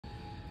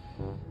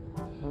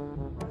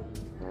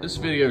This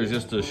video is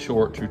just a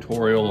short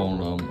tutorial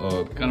on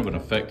kind of an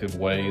effective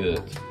way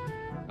that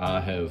I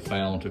have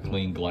found to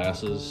clean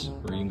glasses,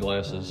 reading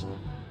glasses.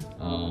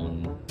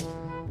 I've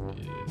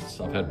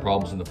had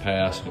problems in the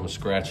past with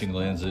scratching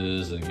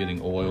lenses and getting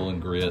oil and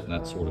grit and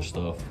that sort of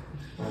stuff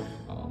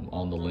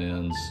on the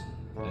lens,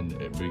 and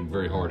it being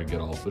very hard to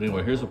get off. But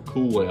anyway, here's a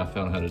cool way I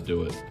found how to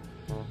do it.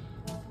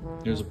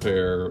 Here's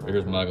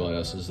my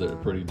glasses that are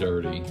pretty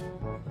dirty.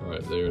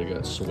 Right there, they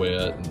got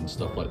sweat and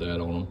stuff like that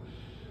on them.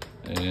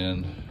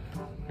 And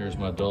here's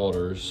my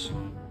daughter's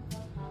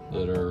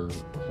that are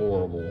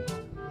horrible.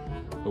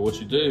 But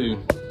what you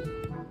do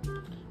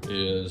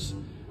is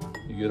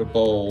you get a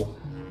bowl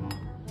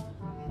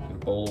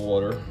of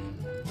water,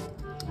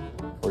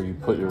 or you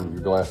put your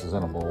glasses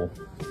in a bowl.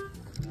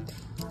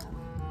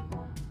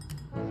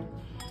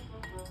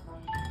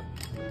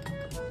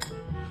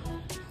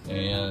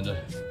 And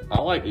I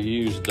like to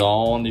use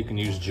Dawn. You can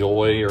use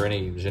Joy or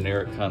any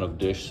generic kind of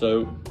dish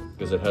soap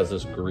because it has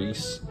this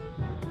grease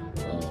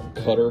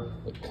cutter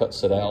that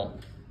cuts it out.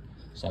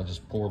 So I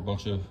just pour a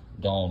bunch of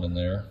Dawn in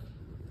there.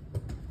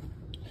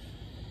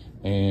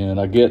 And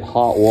I get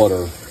hot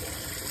water.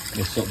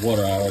 It's some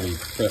water, I already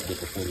prepped it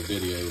before the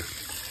video.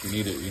 You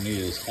need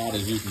it as hot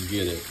as you can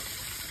get it.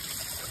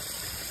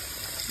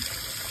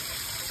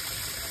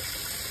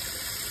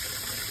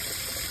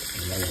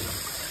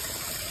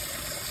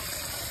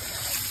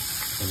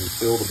 And you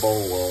fill the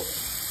bowl up.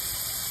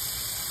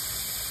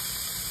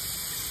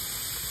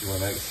 You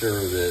want to make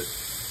sure that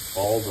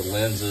all the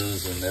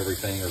lenses and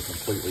everything are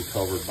completely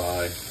covered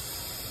by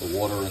the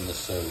water and the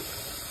soap.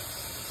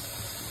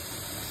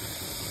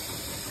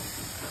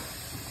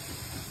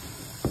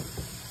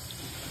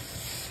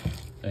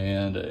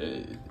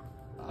 And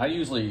I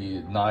usually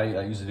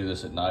do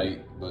this at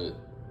night, but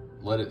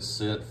let it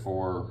sit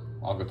for,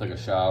 I'll go take a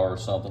shower or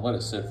something, let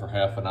it sit for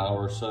half an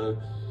hour or so.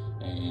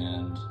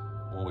 And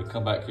when we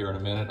come back here in a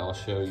minute, I'll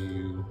show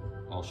you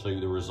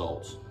the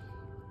results.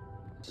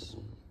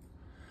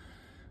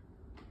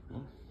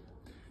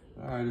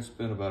 All right, it's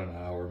been about an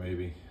hour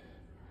maybe.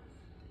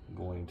 I'm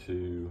going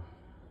to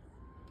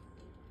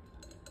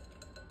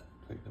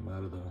take them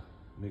out of the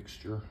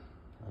mixture,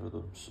 out of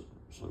the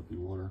soapy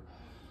water,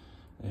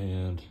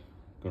 and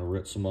I'm gonna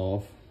rinse them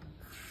off.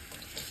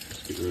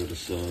 Let's get rid of the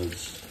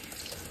suds.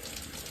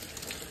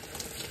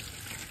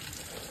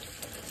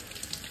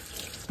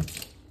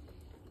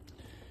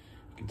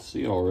 You can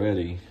see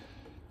already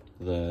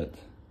that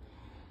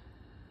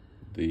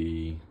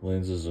the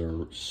lenses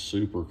are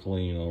super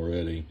clean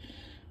already.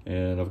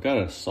 And I've got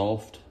a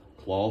soft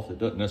cloth. It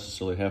doesn't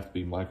necessarily have to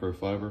be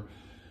microfiber,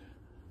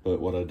 but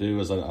what I do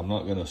is I'm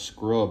not gonna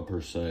scrub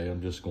per se.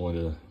 I'm just going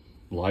to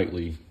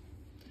lightly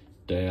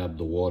dab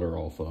the water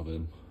off of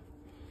him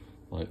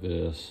like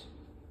this.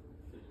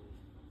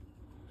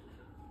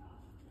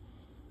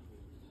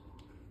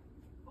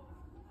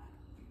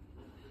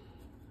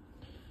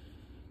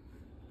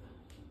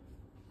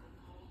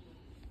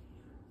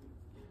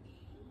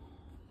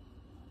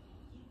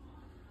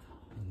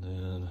 And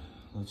then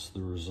that's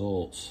the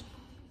results.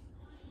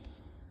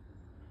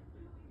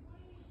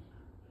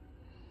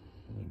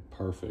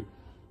 Perfect.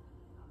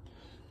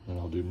 And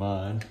I'll do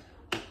mine.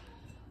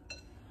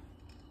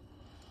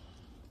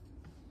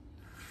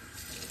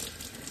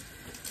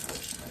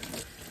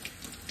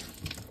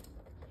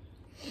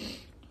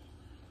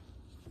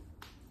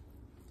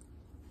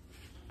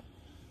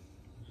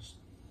 Just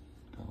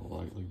kind of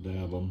lightly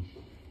dab them.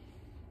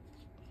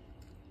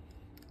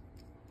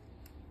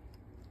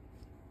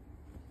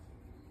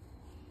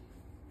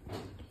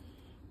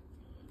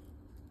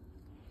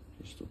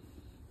 Just to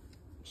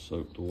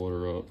soak the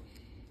water up.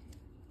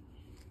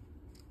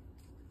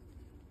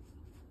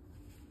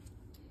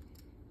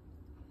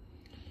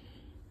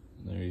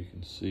 And there you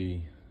can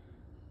see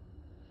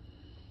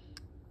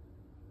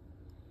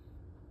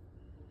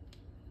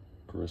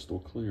crystal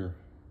clear.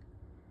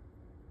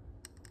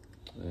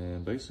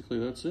 And basically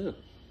that's it.